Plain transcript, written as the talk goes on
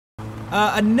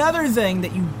Another thing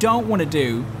that you don't want to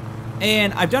do,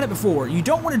 and I've done it before, you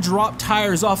don't want to drop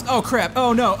tires off. Oh crap,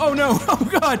 oh no, oh no, oh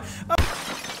god.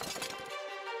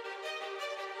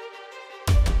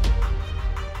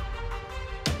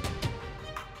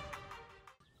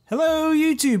 Hello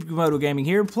YouTube, Camodo Gaming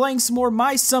here, playing some more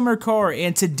My Summer Car,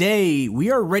 and today we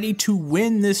are ready to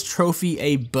win this trophy,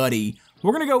 a buddy.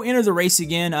 We're gonna go enter the race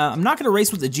again. I'm not gonna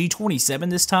race with the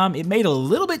G27 this time. It made a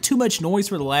little bit too much noise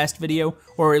for the last video,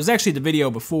 or it was actually the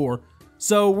video before.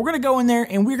 So we're gonna go in there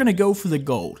and we're gonna go for the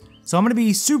gold. So I'm gonna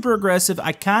be super aggressive.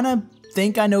 I kind of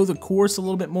think I know the course a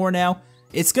little bit more now.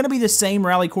 It's gonna be the same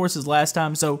rally course as last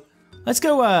time, so let's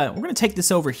go, we're gonna take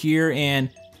this over here, and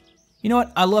you know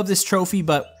what? I love this trophy,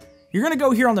 but you're gonna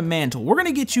go here on the mantle. We're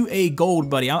gonna get you a gold,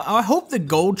 buddy. I hope the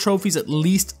gold trophy's at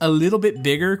least a little bit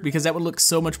bigger because that would look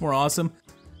so much more awesome.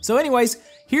 So anyways,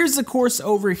 here's the course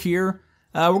over here.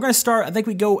 We're gonna start, I think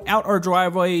we go out our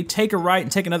driveway, take a right and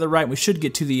take another right. We should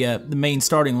get to the main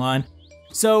starting line.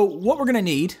 So what we're gonna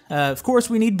need, of course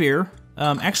we need beer.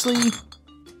 Actually,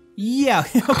 yeah,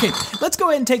 okay, let's go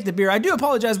ahead and take the beer. I do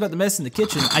apologize about the mess in the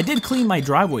kitchen. I did clean my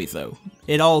driveway though.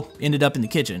 It all ended up in the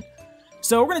kitchen.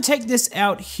 So we're gonna take this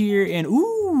out here and,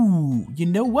 ooh, you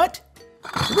know what?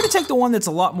 We're gonna take the one that's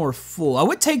a lot more full. I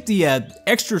would take the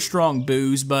extra strong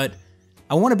booze, but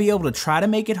I wanna be able to try to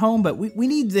make it home, but we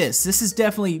need this. This is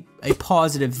definitely a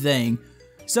positive thing.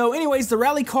 So anyways, the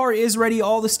rally car is ready.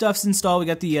 All the stuff's installed. We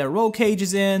got the roll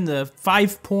cages in, the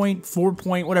 5-point,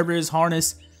 4-point, whatever it is,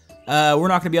 harness. We're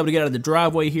not gonna be able to get out of the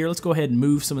driveway here. Let's go ahead and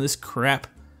move some of this crap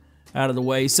out of the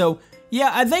way. So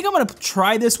yeah, I think I'm gonna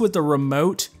try this with the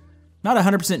remote. Not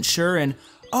 100% sure, and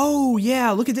oh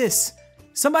yeah, look at this.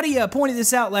 Somebody pointed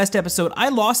this out last episode. I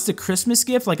lost the Christmas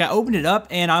gift. Like, I opened it up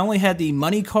and I only had the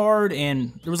money card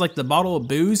and there was like the bottle of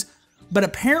booze, but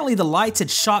apparently the lights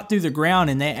had shot through the ground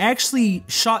and they actually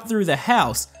shot through the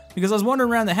house because I was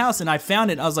wandering around the house and I found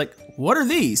it. I was like, what are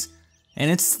these? And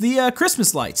it's the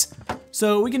Christmas lights.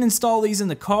 So we can install these in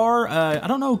the car. I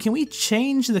don't know, can we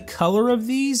change the color of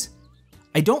these?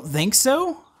 I don't think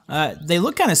so. They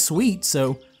look kind of sweet,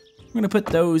 so I'm gonna put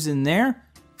those in there.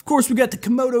 Of course, we got the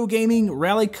Camodo Gaming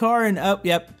rally car, and oh,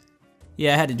 yep.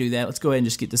 Yeah, I had to do that. Let's go ahead and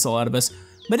just get this all out of us.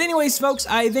 But anyways, folks,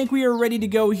 I think we are ready to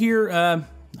go here.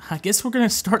 I guess we're gonna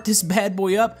start this bad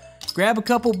boy up, grab a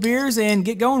couple beers, and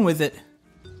get going with it.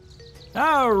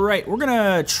 All right, we're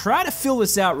gonna try to fill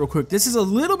this out real quick. This is a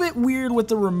little bit weird with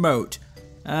the remote.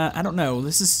 I don't know,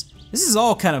 this is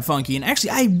all kind of funky, and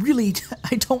actually,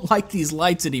 I don't like these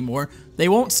lights anymore. They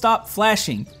won't stop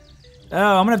flashing. Oh,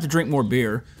 I'm gonna have to drink more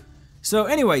beer. So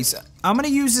anyways, I'm gonna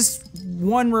use this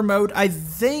one remote. I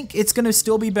think it's gonna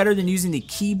still be better than using the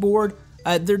keyboard.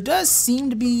 There does seem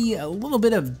to be a little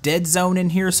bit of dead zone in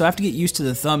here, so I have to get used to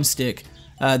the thumbstick.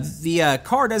 The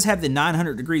car does have the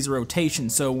 900 degrees of rotation,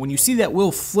 so when you see that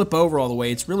wheel flip over all the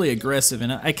way, it's really aggressive,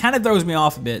 and it kind of throws me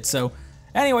off a bit. So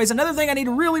anyways, another thing I need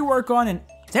to really work on, and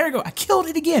there we go, I killed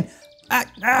it again.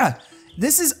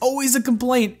 This is always a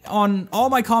complaint on all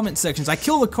my comment sections. I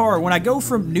kill the car. When I go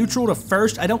from neutral to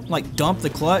first, I don't like dump the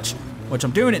clutch, which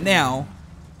I'm doing it now.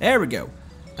 There we go.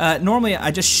 Normally I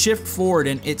just shift forward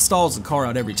and it stalls the car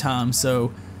out every time,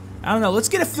 so I don't know. Let's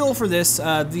get a feel for this.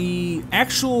 The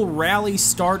actual rally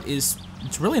start it's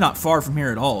really not far from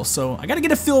here at all, so I gotta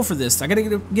get a feel for this. I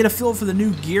gotta get a feel for the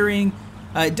new gearing.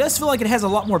 It does feel like it has a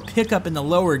lot more pickup in the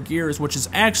lower gears, which is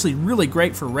actually really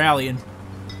great for rallying.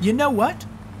 You know what?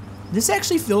 This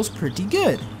actually feels pretty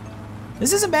good.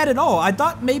 This isn't bad at all. I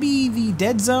thought maybe the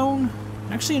dead zone,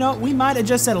 actually, you know, we might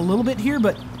adjust that a little bit here,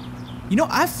 but you know,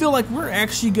 I feel like we're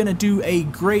actually gonna do a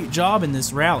great job in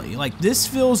this rally. Like, this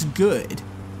feels good.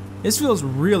 This feels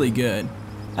really good.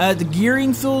 The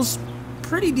gearing feels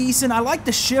pretty decent. I like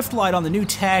the shift light on the new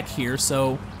tack here,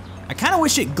 so I kind of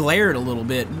wish it glared a little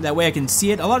bit. That way I can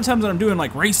see it. A lot of times when I'm doing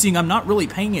like racing, I'm not really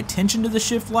paying attention to the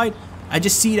shift light. I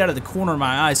just see it out of the corner of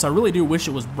my eye, so I really do wish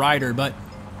it was brighter, but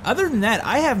other than that,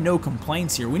 I have no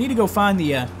complaints here. We need to go find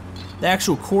the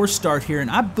actual course start here, and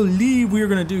I believe we're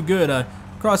gonna do good.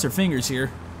 Cross our fingers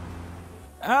here.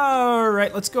 All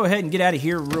right, let's go ahead and get out of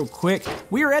here real quick.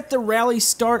 We are at the rally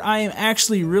start. I am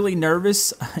actually really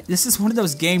nervous. This is one of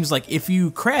those games, like, if you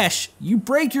crash, you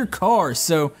break your car.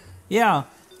 So yeah,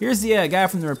 here's the guy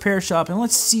from the repair shop, and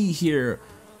let's see here.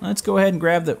 Let's go ahead and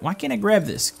grab the, why can't I grab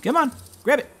this? Come on,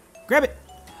 grab it. Grab it.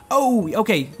 Oh,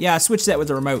 okay. Yeah, I switched that with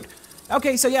the remote.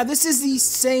 Okay, so yeah, this is the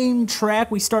same track.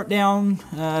 We start down,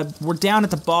 we're down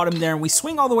at the bottom there, and we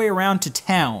swing all the way around to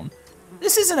town.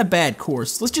 This isn't a bad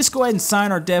course. Let's just go ahead and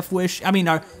sign our death wish. I mean,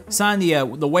 sign the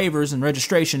waivers and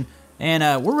registration,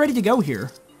 and we're ready to go here.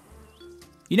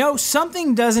 You know,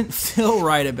 something doesn't feel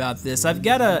right about this. I've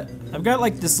got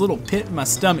like this little pit in my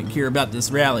stomach here about this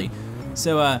rally.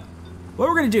 So, what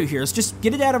we're gonna do here is just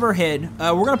get it out of our head.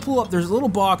 We're gonna pull up, there's a little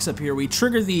box up here. We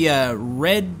trigger the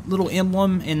red little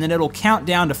emblem and then it'll count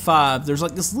down to 5. There's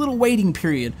like this little waiting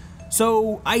period.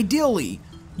 So, ideally,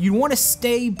 you wanna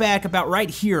stay back about right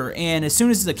here, and as soon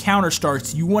as the counter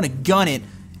starts, you wanna gun it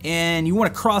and you wanna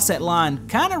cross that line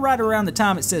kinda right around the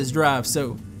time it says drive.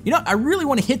 So, you know, I really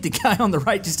want to hit the guy on the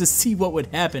right just to see what would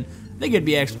happen. I think it'd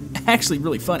be actually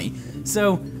really funny.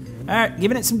 So, alright,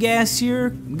 giving it some gas here.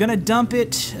 I'm gonna dump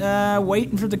it,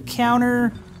 waiting for the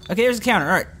counter. Okay, here's the counter,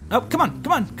 alright. Oh, come on,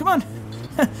 come on, come on.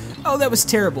 Oh, that was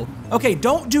terrible. Okay,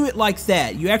 don't do it like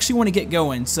that. You actually want to get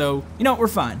going, so, you know, we're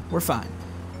fine, we're fine.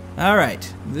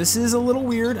 Alright, this is a little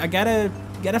weird. I gotta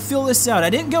fill this out. I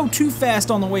didn't go too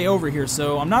fast on the way over here,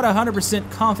 so I'm not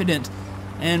 100% confident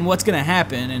in what's gonna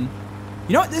happen, and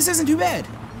you know what? This isn't too bad.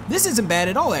 This isn't bad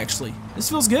at all, actually. This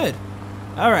feels good.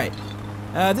 Alright.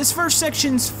 This first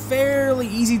section's fairly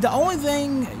easy. The only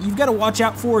thing you've got to watch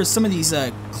out for is some of these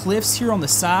cliffs here on the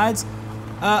sides.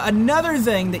 Another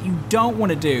thing that you don't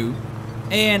want to do,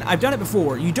 and I've done it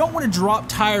before, you don't want to drop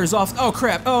tires off. Oh,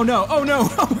 crap. Oh, no. Oh, no.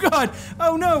 Oh, God.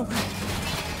 Oh, no.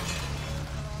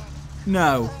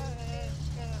 No.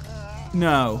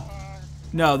 No.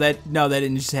 No, that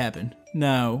didn't just happen.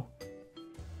 No.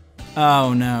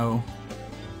 Oh no.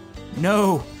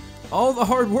 No! All the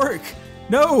hard work!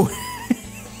 No!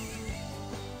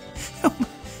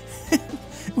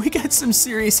 We got some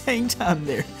serious hang time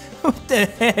there. What the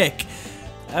heck?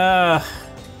 Oh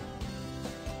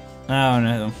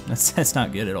no, that's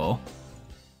not good at all.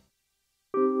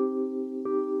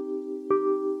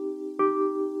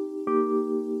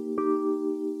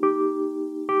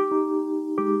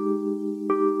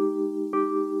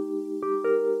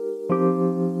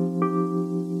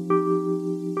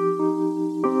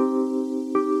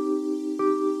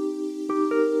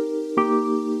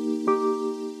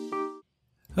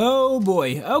 Oh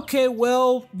boy, okay,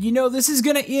 well, you know, this is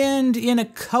gonna end in a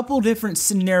couple different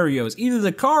scenarios. Either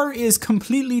the car is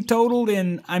completely totaled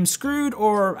and I'm screwed,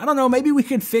 or, I don't know, maybe we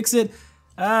can fix it.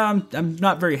 I'm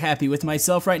not very happy with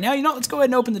myself right now. You know, let's go ahead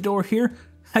and open the door here.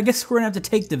 I guess we're gonna have to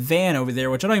take the van over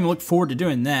there, which I don't even look forward to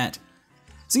doing that.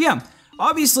 So yeah,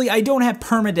 obviously I don't have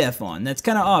permadeath on, that's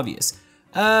kinda obvious.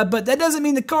 But that doesn't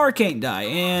mean the car can't die,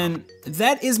 and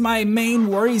that is my main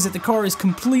worry, is that the car is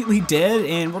completely dead,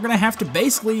 and we're gonna have to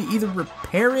basically either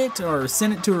repair it or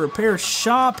send it to a repair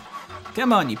shop.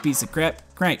 Come on, you piece of crap.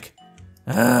 Crank.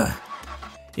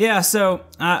 Yeah, so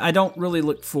I don't really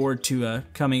look forward to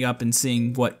coming up and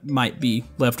seeing what might be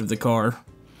left of the car.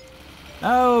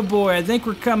 Oh boy, I think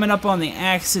we're coming up on the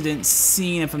accident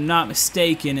scene, if I'm not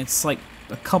mistaken. It's like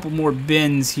a couple more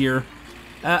bends here.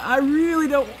 I really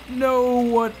don't know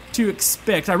what to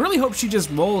expect. I really hope she just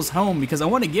rolls home because I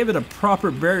want to give it a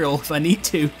proper burial if I need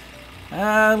to.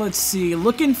 Let's see.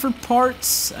 Looking for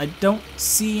parts. I don't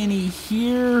see any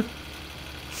here.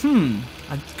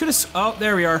 I could have. Oh,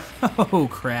 there we are. Oh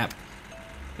crap.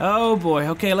 Oh boy.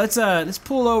 Okay, let's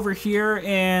pull over here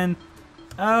and.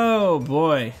 Oh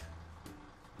boy.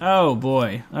 Oh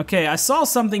boy. Okay, I saw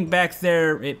something back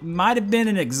there. It might have been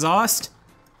an exhaust.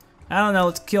 I don't know,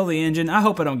 let's kill the engine. I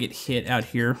hope I don't get hit out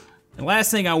here. The last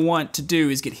thing I want to do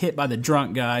is get hit by the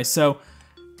drunk guy, so...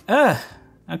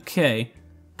 okay.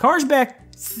 Car's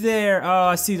back there. Oh,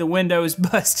 I see the window is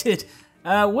busted.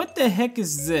 What the heck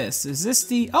is this? Is this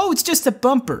the... Oh, it's just a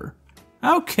bumper.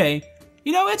 Okay.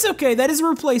 You know, it's okay. That is a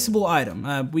replaceable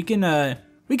item. We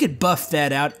could buff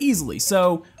that out easily.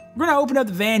 So, we're gonna open up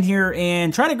the van here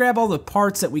and try to grab all the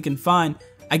parts that we can find.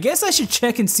 I guess I should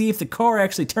check and see if the car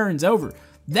actually turns over.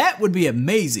 That would be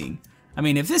amazing. I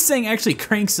mean, if this thing actually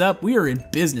cranks up, we are in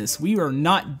business. We are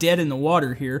not dead in the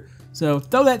water here. So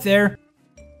throw that there.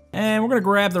 And we're gonna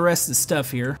grab the rest of the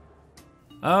stuff here.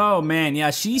 Oh man,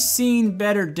 yeah, she's seen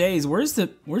better days. Where's the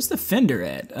fender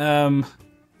at?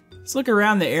 Let's look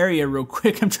around the area real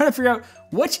quick. I'm trying to figure out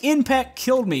which impact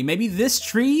killed me. Maybe this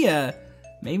tree,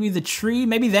 maybe the tree,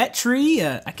 maybe that tree.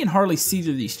 I can hardly see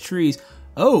through these trees.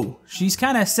 Oh, she's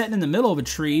kind of sitting in the middle of a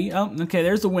tree. Oh, okay,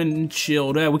 there's the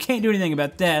windshield. We can't do anything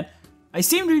about that. I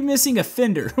seem to be missing a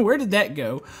fender. Where did that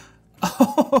go?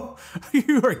 Oh,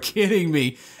 you are kidding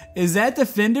me. Is that the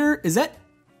fender? Is that...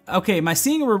 Okay, am I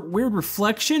seeing a weird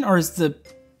reflection, or is the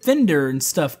fender and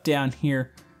stuff down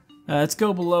here? Let's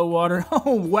go below water.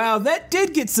 Oh, wow, that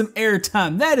did get some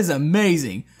airtime. That is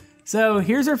amazing. So,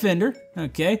 here's our fender.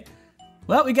 Okay.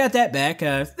 Well, we got that back.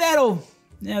 That'll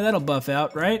buff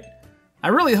out, right? I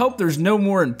really hope there's no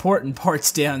more important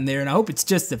parts down there, and I hope it's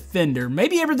just the fender.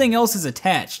 Maybe everything else is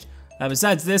attached,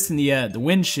 besides this and the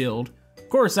windshield.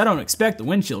 course, I don't expect the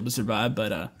windshield to survive,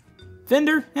 but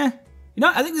fender, You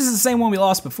know, I think this is the same one we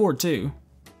lost before too.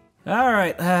 All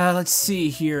right, let's see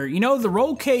here. You know, the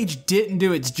roll cage didn't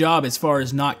do its job as far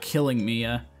as not killing me.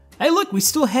 Hey, look, we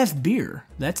still have beer.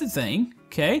 That's a thing.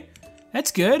 Okay,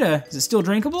 that's good. Is it still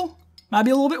drinkable? Might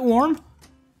be a little bit warm.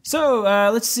 So,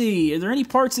 let's see. Are there any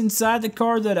parts inside the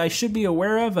car that I should be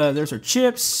aware of? There's our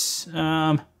chips.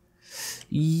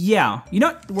 Yeah. You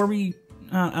know, where we...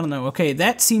 I don't know. Okay,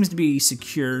 that seems to be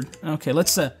secured. Okay,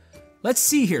 let's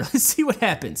see here. Let's see what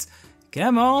happens.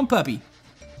 Come on, puppy.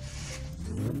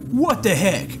 What the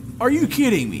heck? Are you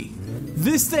kidding me?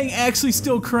 This thing actually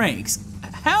still cranks.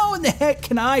 How in the heck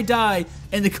can I die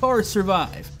and the car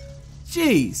survive?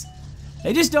 Jeez.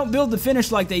 They just don't build the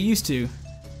Finnish like they used to.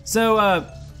 So, I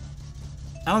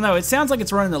don't know. It sounds like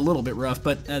it's running a little bit rough,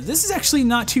 but this is actually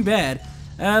not too bad.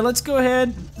 Let's go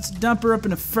ahead. Let's dump her up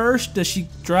in a first. Does she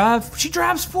drive? She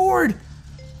drives forward.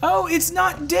 Oh, it's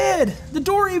not dead. The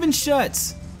door even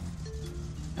shuts.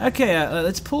 Okay,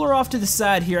 let's pull her off to the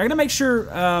side here. I gotta make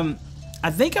sure, I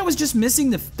think I was just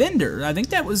missing the fender. I think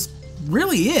that was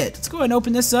really it. Let's go ahead and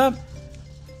open this up.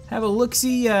 Have a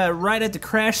look-see right at the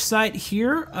crash site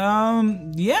here.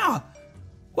 Yeah.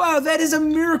 Wow, that is a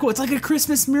miracle. It's like a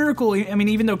Christmas miracle. I mean,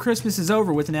 even though Christmas is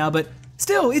over with now, but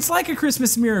still, it's like a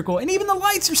Christmas miracle. And even the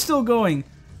lights are still going.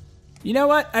 You know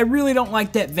what? I really don't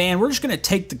like that van. We're just gonna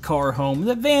take the car home.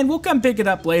 The van, we'll come pick it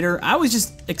up later. I was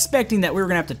just expecting that we were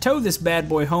gonna have to tow this bad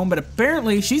boy home, but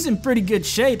apparently she's in pretty good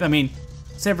shape. I mean,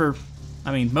 except for,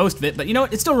 most of it, but you know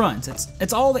what? It still runs.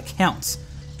 It's all that counts.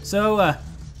 So,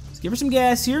 let's give her some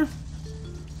gas here.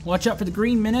 Watch out for the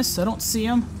green menace. I don't see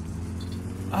him.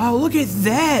 Oh, look at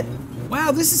that.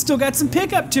 Wow, this has still got some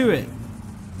pickup to it.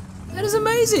 That is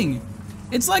amazing.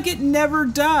 It's like it never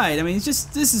died. I mean,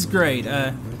 this is great.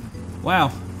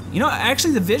 Wow. You know,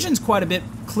 actually the vision's quite a bit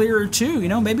clearer too. You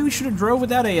know, maybe we should have drove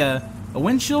without a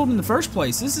windshield in the first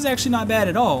place. This is actually not bad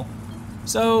at all.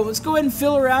 So let's go ahead and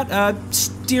fill her out.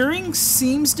 Steering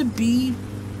seems to be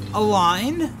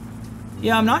aligned.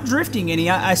 Yeah, I'm not drifting any.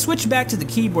 I switched back to the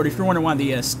keyboard if you're wondering why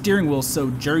the steering wheel's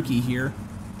so jerky here.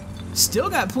 Still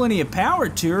got plenty of power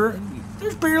to her.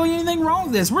 There's barely anything wrong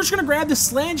with this. We're just gonna grab the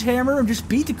sledgehammer and just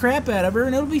beat the crap out of her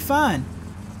and it'll be fine.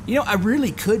 You know, I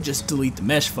really could just delete the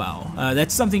mesh file.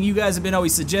 That's something you guys have been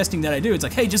always suggesting that I do. It's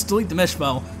like, hey, just delete the mesh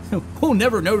file. We'll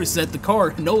never notice that the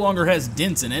car no longer has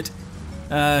dents in it.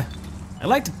 I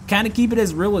like to kind of keep it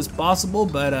as real as possible,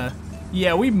 but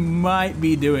yeah, we might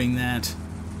be doing that.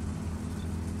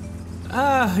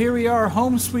 Here we are,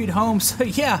 home sweet home. So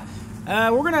yeah,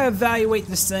 we're gonna evaluate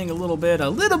this thing a little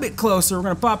bit closer. We're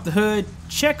gonna pop the hood,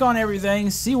 check on everything,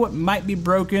 see what might be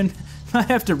broken. Might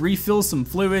have to refill some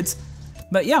fluids.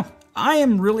 But yeah, I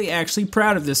am really actually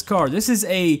proud of this car. This is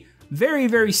a very,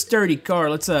 very sturdy car.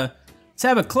 Let's have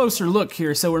a closer look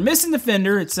here. So we're missing the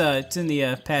fender. It's in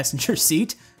the passenger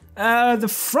seat. The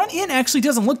front end actually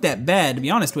doesn't look that bad, to be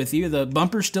honest with you. The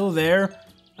bumper's still there.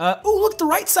 Oh, look, the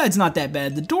right side's not that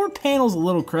bad. The door panel's a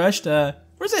little crushed.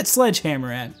 Where's that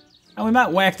sledgehammer at? Oh, we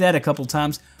might whack that a couple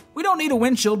times. We don't need a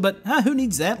windshield, but who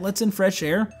needs that? Let's in fresh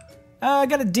air.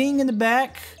 Got a ding in the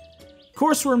back. Of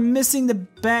course, we're missing the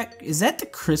back. Is that the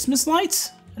Christmas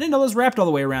lights? I didn't know those wrapped all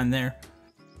the way around there.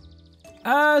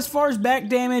 As far as back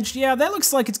damage, yeah, that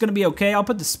looks like it's gonna be okay. I'll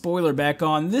put the spoiler back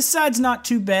on. This side's not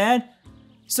too bad.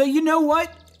 So you know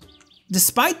what?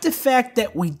 Despite the fact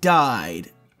that we died,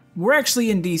 we're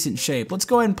actually in decent shape. Let's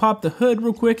go ahead and pop the hood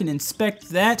real quick and inspect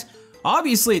that.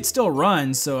 Obviously, it still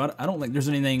runs, so I don't think there's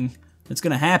anything that's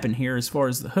gonna happen here as far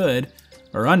as the hood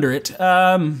or under it.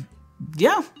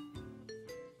 Yeah.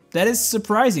 That is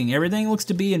surprising. Everything looks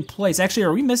to be in place. Actually,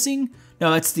 are we missing?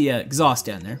 No, that's the exhaust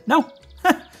down there. No.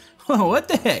 What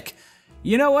the heck?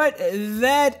 You know what?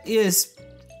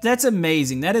 That's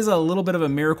amazing. That is a little bit of a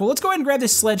miracle. Let's go ahead and grab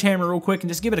this sledgehammer real quick and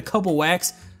just give it a couple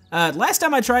whacks. Last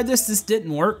time I tried this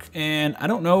didn't work, and I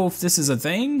don't know if this is a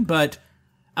thing, but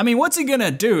I mean, what's it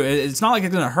gonna do? It's not like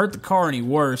it's gonna hurt the car any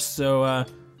worse, so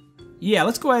yeah,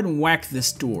 let's go ahead and whack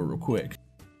this door real quick.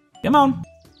 Come on.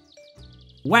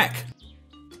 Whack.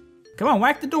 Come on,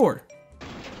 whack the door.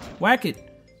 Whack it.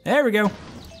 There we go.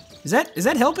 Is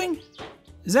that helping?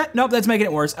 Nope, that's making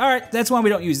it worse. All right, that's why we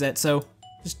don't use that, so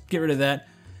just get rid of that.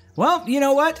 Well, you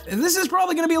know what? This is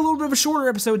probably gonna be a little bit of a shorter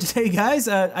episode today, guys.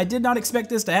 I did not expect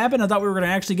this to happen. I thought we were gonna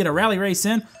actually get a rally race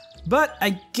in, but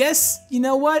I guess, you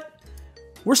know what?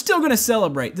 We're still gonna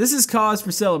celebrate. This is cause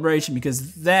for celebration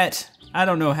because I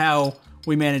don't know how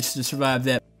we managed to survive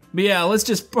that. But yeah, let's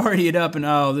just party it up and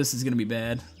oh, this is gonna be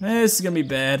bad. This is gonna be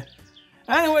bad.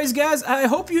 Anyways, guys, I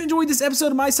hope you enjoyed this episode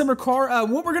of My Summer Car.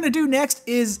 What we're gonna do next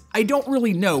is, I don't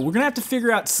really know. We're gonna have to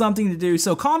figure out something to do,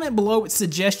 so comment below with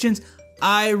suggestions.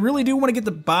 I really do want to get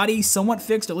the body somewhat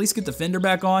fixed, at least get the fender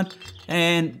back on,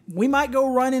 and we might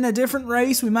go run in a different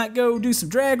race. We might go do some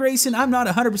drag racing. I'm not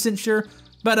 100% sure,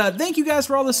 but thank you guys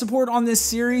for all the support on this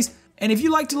series. And if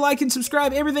you like to like and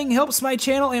subscribe, everything helps my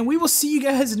channel, and we will see you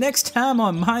guys next time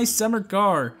on My Summer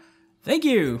Car. Thank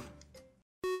you.